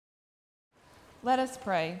Let us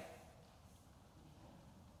pray.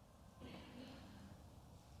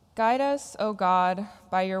 Guide us, O God,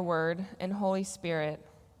 by your word and Holy Spirit,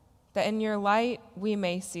 that in your light we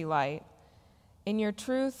may see light, in your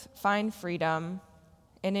truth find freedom,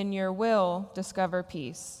 and in your will discover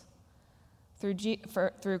peace.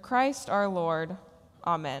 Through Christ our Lord.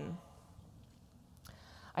 Amen.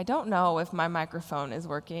 I don't know if my microphone is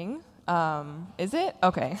working. Is it?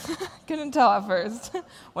 Okay. Couldn't tell at first.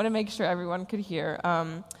 Want to make sure everyone could hear.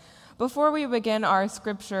 Before we begin our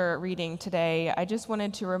scripture reading today, I just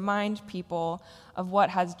wanted to remind people of what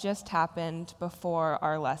has just happened before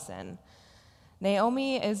our lesson.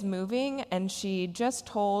 Naomi is moving, and she just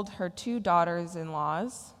told her two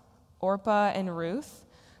daughters-in-laws, Orpah and Ruth,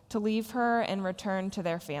 to leave her and return to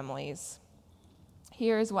their families.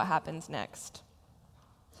 Here's what happens next.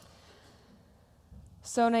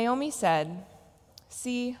 So Naomi said,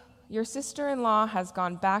 "See, your sister-in-law has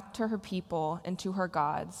gone back to her people and to her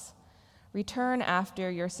gods. Return after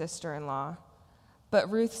your sister-in-law." But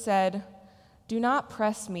Ruth said, "Do not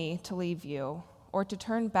press me to leave you or to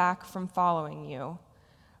turn back from following you.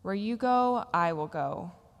 Where you go, I will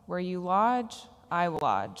go. Where you lodge, I will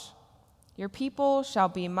lodge. Your people shall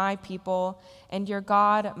be my people, and your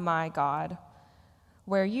God my God.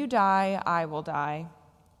 Where you die, I will die.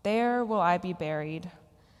 There will I be buried.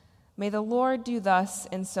 May the Lord do thus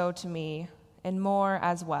and so to me, and more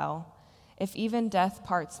as well, if even death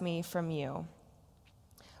parts me from you."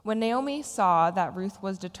 When Naomi saw that Ruth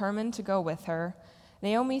was determined to go with her,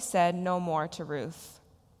 Naomi said no more to Ruth.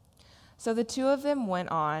 So the two of them went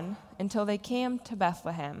on until they came to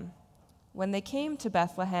Bethlehem. When they came to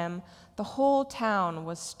Bethlehem, the whole town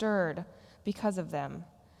was stirred because of them.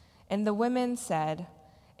 And the women said,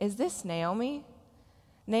 "Is this Naomi?"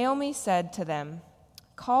 Naomi said to them,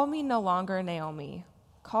 "Call me no longer Naomi,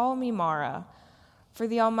 call me Mara, for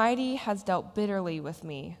the Almighty has dealt bitterly with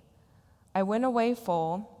me. I went away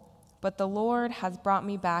full, but the Lord has brought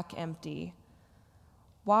me back empty.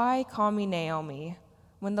 Why call me Naomi,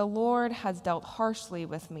 when the Lord has dealt harshly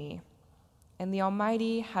with me, and the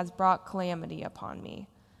Almighty has brought calamity upon me?"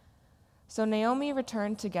 So Naomi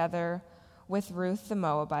returned together with Ruth the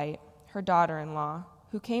Moabite, her daughter-in-law,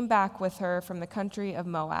 who came back with her from the country of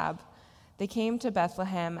Moab. They came to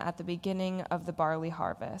Bethlehem at the beginning of the barley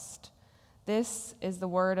harvest. This is the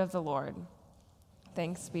word of the Lord.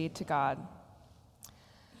 Thanks be to God.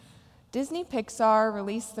 Disney Pixar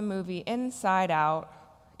released the movie Inside Out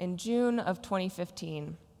in June of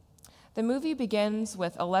 2015. The movie begins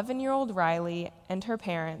with 11-year-old Riley and her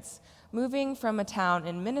parents moving from a town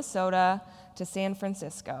in Minnesota to San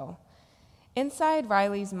Francisco. Inside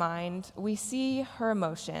Riley's mind, we see her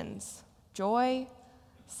emotions: joy,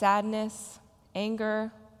 sadness,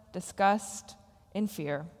 anger, disgust, and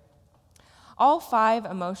fear. All 5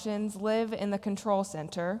 emotions live in the control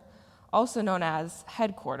center, also known as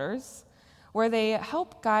headquarters, where they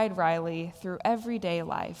help guide Riley through everyday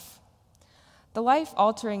life. The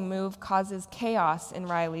life-altering move causes chaos in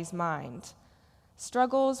Riley's mind.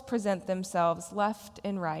 Struggles present themselves left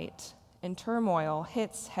and right, and turmoil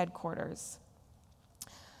hits headquarters.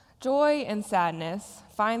 Joy and sadness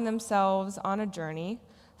find themselves on a journey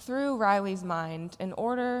through Riley's mind in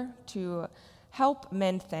order to help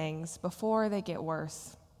mend things before they get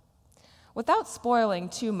worse. Without spoiling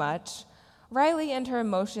too much, Riley and her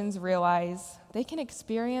emotions realize they can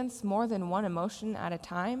experience more than one emotion at a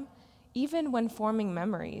time, even when forming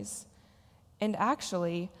memories. And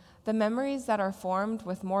actually, the memories that are formed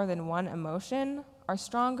with more than one emotion are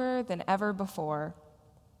stronger than ever before.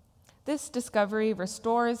 This discovery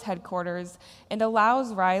restores headquarters and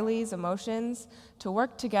allows Riley's emotions to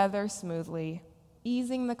work together smoothly,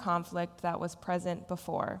 easing the conflict that was present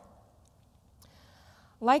before.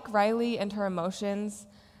 Like Riley and her emotions,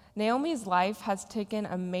 Naomi's life has taken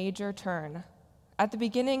a major turn. At the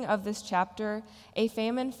beginning of this chapter, a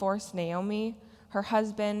famine forced Naomi, her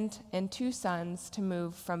husband, and 2 sons to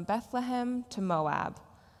move from Bethlehem to Moab.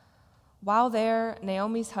 While there,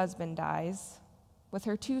 Naomi's husband dies, with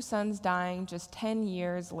her 2 sons dying just 10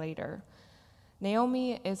 years later.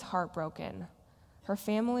 Naomi is heartbroken. Her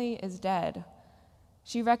family is dead.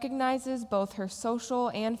 She recognizes both her social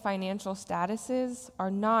and financial statuses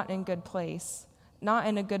are not in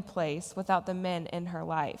a good place without the men in her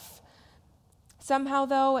life. Somehow,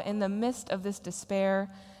 though, in the midst of this despair,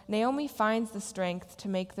 Naomi finds the strength to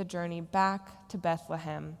make the journey back to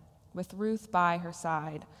Bethlehem, with Ruth by her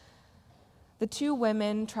side. The 2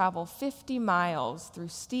 women travel 50 miles through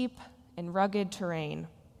steep and rugged terrain,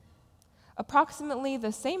 approximately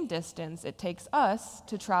the same distance it takes us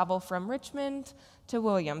to travel from Richmond to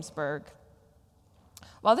Williamsburg.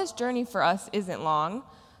 While this journey for us isn't long,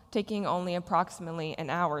 taking only approximately an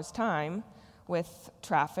hour's time with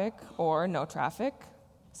traffic or no traffic.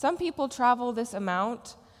 Some people travel this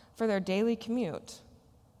amount for their daily commute.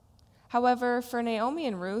 However, for Naomi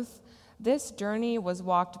and Ruth, this journey was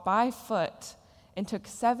walked by foot and took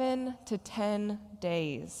 7 to 10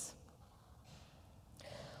 days.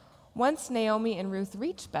 Once Naomi and Ruth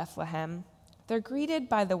reached Bethlehem, they're greeted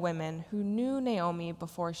by the women who knew Naomi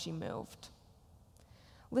before she moved.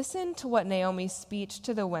 Listen to what Naomi's speech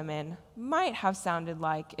to the women might have sounded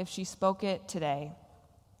like if she spoke it today.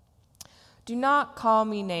 "Do not call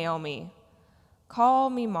me Naomi. Call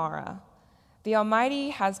me Mara. The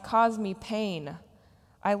Almighty has caused me pain.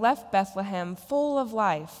 I left Bethlehem full of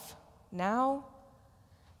life. Now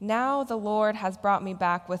the Lord has brought me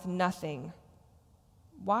back with nothing.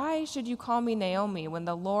 Why should you call me Naomi when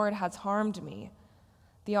the Lord has harmed me?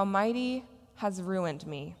 The Almighty has ruined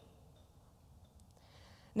me."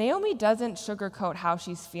 Naomi doesn't sugarcoat how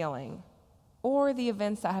she's feeling or the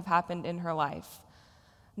events that have happened in her life,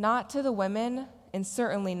 not to the women and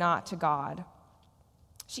certainly not to God.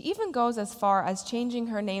 She even goes as far as changing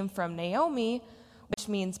her name from Naomi, which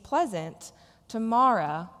means pleasant, to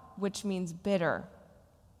Mara, which means bitter.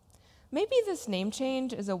 Maybe this name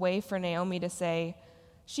change is a way for Naomi to say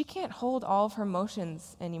she can't hold all of her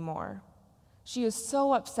emotions anymore. She is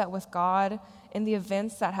so upset with God and the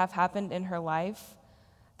events that have happened in her life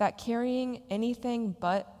that carrying anything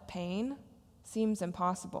but pain seems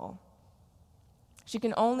impossible. She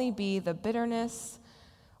can only be the bitterness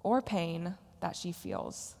or pain that she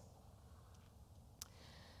feels.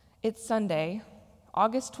 It's Sunday,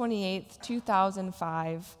 August 28th,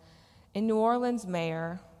 2005, and New Orleans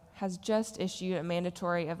mayor has just issued a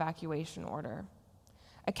mandatory evacuation order.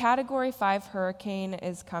 A Category 5 hurricane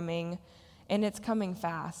is coming, and it's coming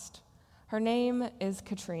fast. Her name is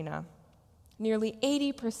Katrina. Nearly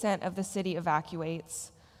 80% of the city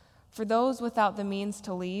evacuates. For those without the means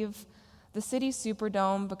to leave, the city's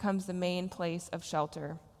Superdome becomes the main place of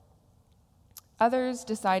shelter. Others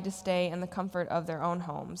decide to stay in the comfort of their own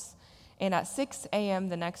homes. And at 6 a.m.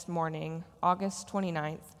 the next morning, August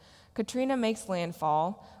 29th, Katrina makes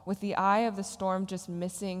landfall with the eye of the storm just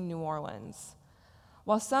missing New Orleans.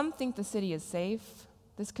 While some think the city is safe,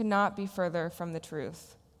 this could not be further from the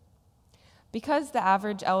truth. Because the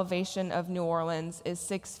average elevation of New Orleans is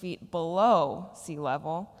 6 feet below sea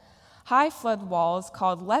level, high flood walls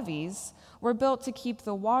called levees were built to keep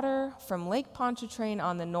the water from Lake Pontchartrain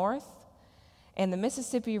on the north and the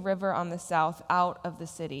Mississippi River on the south out of the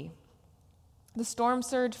city. The storm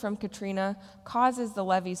surge from Katrina causes the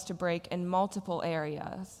levees to break in multiple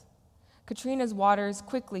areas. Katrina's waters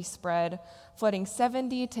quickly spread, flooding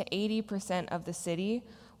 70 to 80% of the city,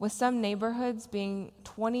 with some neighborhoods being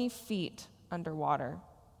 20 feet underwater.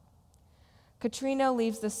 Katrina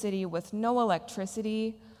leaves the city with no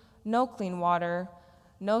electricity, no clean water,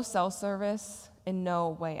 no cell service, and no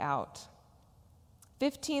way out.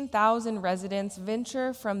 15,000 residents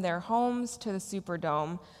venture from their homes to the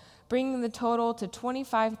Superdome, bringing the total to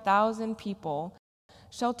 25,000 people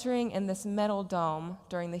sheltering in this metal dome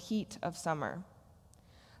during the heat of summer.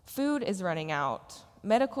 Food is running out,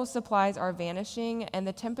 medical supplies are vanishing, and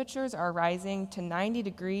the temperatures are rising to 90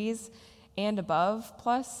 degrees and above,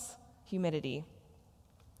 plus humidity.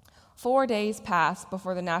 4 days pass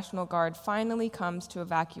before the National Guard finally comes to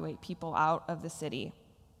evacuate people out of the city.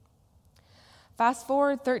 Fast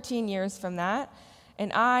forward 13 years from that,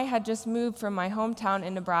 and I had just moved from my hometown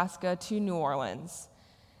in Nebraska to New Orleans.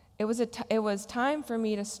 It was time for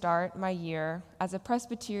me to start my year as a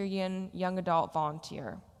Presbyterian young adult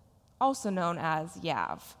volunteer, also known as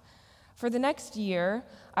YAV. For the next year,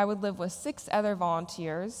 I would live with 6 other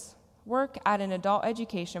volunteers, work at an adult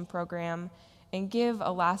education program, and give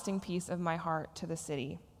a lasting piece of my heart to the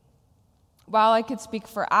city. While I could speak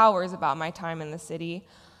for hours about my time in the city,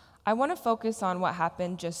 I want to focus on what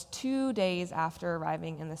happened just 2 days after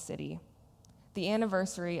arriving in the city, the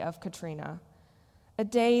anniversary of Katrina, a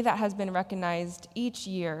day that has been recognized each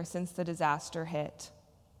year since the disaster hit.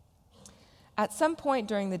 At some point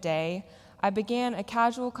during the day, I began a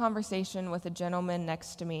casual conversation with a gentleman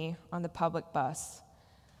next to me on the public bus.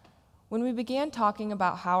 When we began talking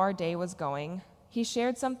about how our day was going, he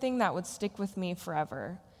shared something that would stick with me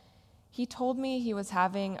forever. He told me he was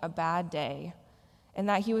having a bad day and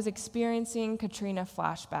that he was experiencing Katrina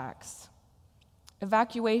flashbacks.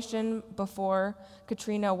 Evacuation before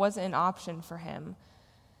Katrina wasn't an option for him,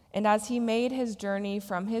 and as he made his journey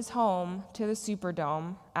from his home to the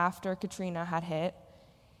Superdome after Katrina had hit,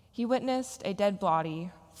 he witnessed a dead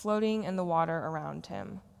body floating in the water around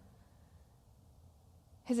him.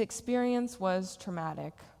 His experience was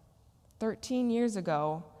traumatic. 13 years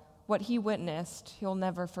ago what he witnessed, he'll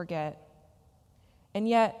never forget. And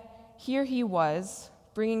yet, here he was,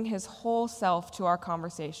 bringing his whole self to our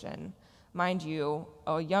conversation. Mind you,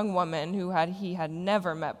 a young woman who he had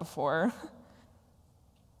never met before.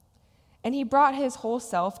 And he brought his whole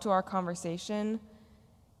self to our conversation,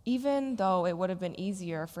 even though it would have been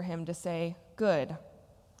easier for him to say, "Good,"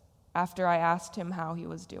 after I asked him how he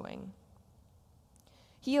was doing.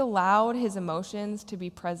 He allowed his emotions to be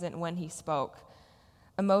present when he spoke.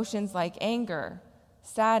 Emotions like anger,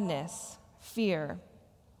 sadness, fear,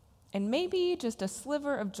 and maybe just a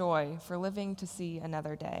sliver of joy for living to see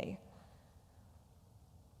another day.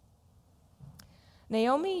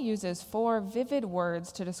 Naomi uses 4 vivid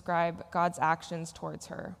words to describe God's actions towards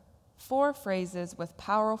her, 4 phrases with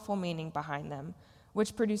powerful meaning behind them,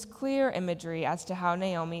 which produce clear imagery as to how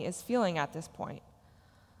Naomi is feeling at this point.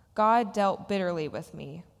 God dealt bitterly with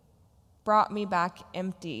me, brought me back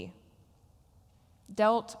empty,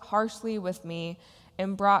 dealt harshly with me,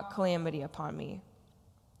 and brought calamity upon me.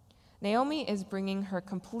 Naomi is bringing her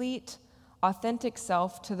complete, authentic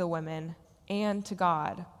self to the women and to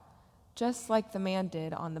God, just like the man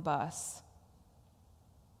did on the bus.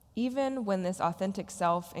 Even when this authentic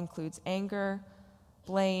self includes anger,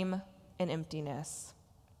 blame, and emptiness.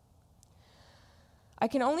 I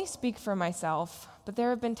can only speak for myself, but there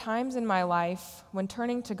have been times in my life when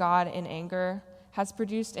turning to God in anger has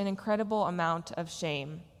produced an incredible amount of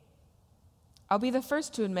shame. I'll be the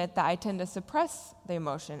first to admit that I tend to suppress the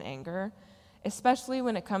emotion anger, especially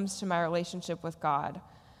when it comes to my relationship with God.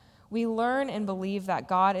 We learn and believe that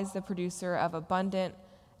God is the producer of abundant,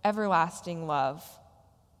 everlasting love,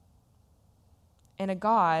 and a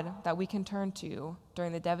God that we can turn to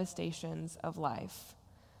during the devastations of life.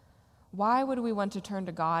 Why would we want to turn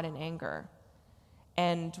to God in anger?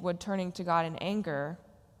 And would turning to God in anger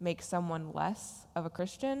make someone less of a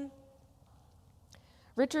Christian?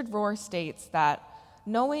 Richard Rohr states that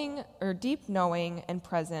deep knowing and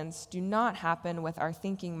presence do not happen with our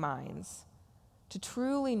thinking minds. To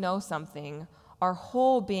truly know something, our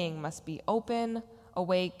whole being must be open,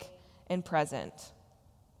 awake, and present.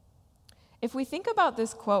 If we think about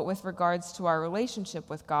this quote with regards to our relationship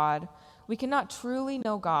with God, we cannot truly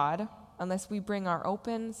know God unless we bring our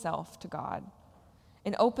open self to God.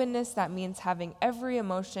 An openness that means having every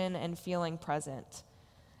emotion and feeling present.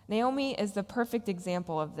 Naomi is the perfect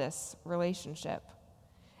example of this relationship.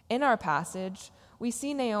 In our passage, we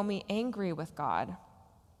see Naomi angry with God.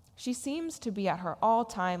 She seems to be at her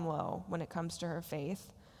all-time low when it comes to her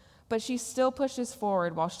faith, but she still pushes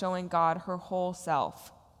forward while showing God her whole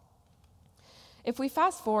self. If we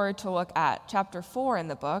fast forward to look at chapter 4 in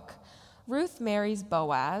the book, Ruth marries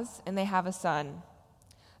Boaz, and they have a son.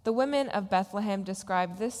 The women of Bethlehem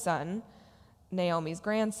describe this son, Naomi's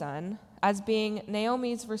grandson, as being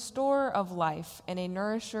Naomi's restorer of life and a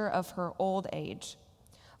nourisher of her old age.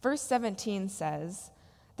 Verse 17 says,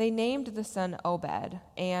 "They named the son Obed,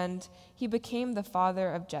 and he became the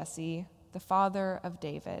father of Jesse, the father of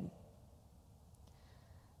David."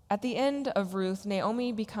 At the end of Ruth,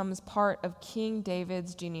 Naomi becomes part of King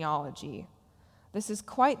David's genealogy. This is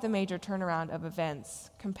quite the major turnaround of events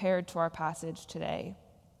compared to our passage today.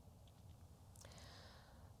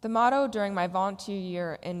 The motto during my volunteer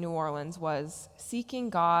year in New Orleans was seeking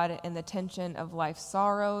God in the tension of life's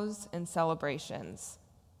sorrows and celebrations.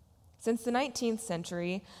 Since the 19th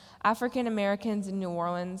century, African Americans in New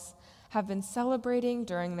Orleans have been celebrating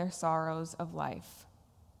during their sorrows of life.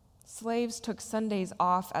 Slaves took Sundays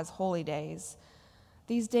off as holy days.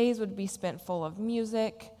 These days would be spent full of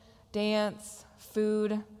music, dance,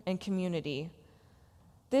 food, and community.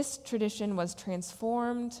 This tradition was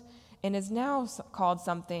transformed and is now called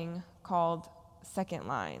something called second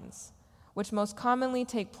lines, which most commonly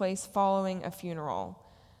take place following a funeral.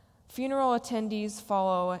 Funeral attendees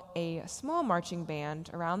follow a small marching band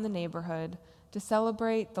around the neighborhood to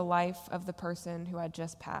celebrate the life of the person who had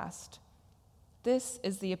just passed. This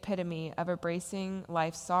is the epitome of embracing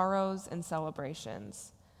life's sorrows and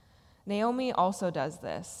celebrations. Naomi also does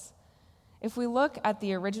this. If we look at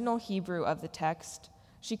the original Hebrew of the text,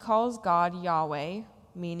 she calls God Yahweh,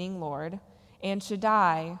 meaning Lord, and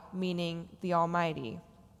Shaddai, meaning the Almighty.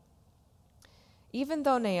 Even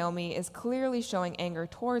though Naomi is clearly showing anger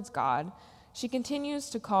towards God, she continues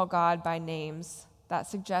to call God by names that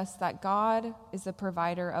suggest that God is the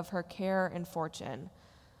provider of her care and fortune.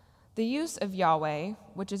 The use of Yahweh,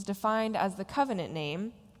 which is defined as the covenant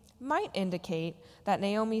name, might indicate that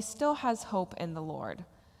Naomi still has hope in the Lord.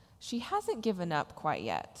 She hasn't given up quite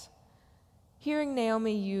yet. Hearing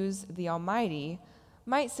Naomi use the Almighty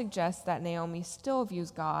might suggest that Naomi still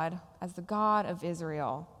views God as the God of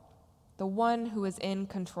Israel, the one who is in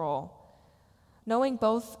control. Knowing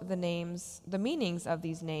both the meanings of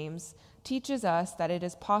these names teaches us that it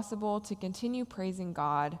is possible to continue praising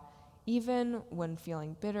God even when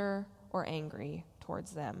feeling bitter or angry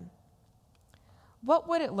towards them. What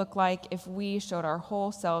would it look like if we showed our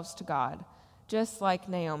whole selves to God, just like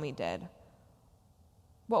Naomi did?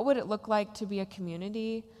 What would it look like to be a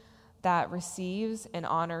community that receives and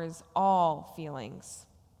honors all feelings?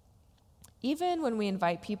 Even when we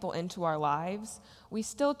invite people into our lives, we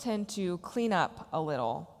still tend to clean up a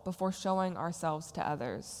little before showing ourselves to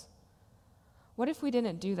others. What if we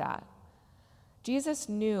didn't do that? Jesus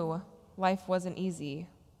knew life wasn't easy,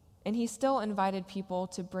 and he still invited people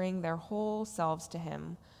to bring their whole selves to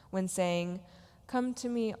him when saying, "Come to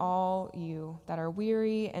me, all you that are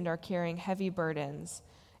weary and are carrying heavy burdens,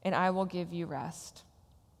 and I will give you rest."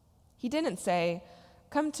 He didn't say,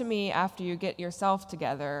 "Come to me after you get yourself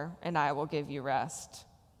together, and I will give you rest."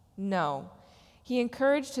 No, he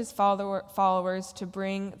encouraged his followers to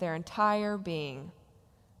bring their entire being,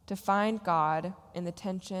 to find God in the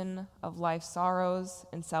tension of life's sorrows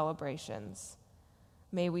and celebrations.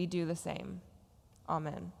 May we do the same.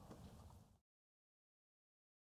 Amen.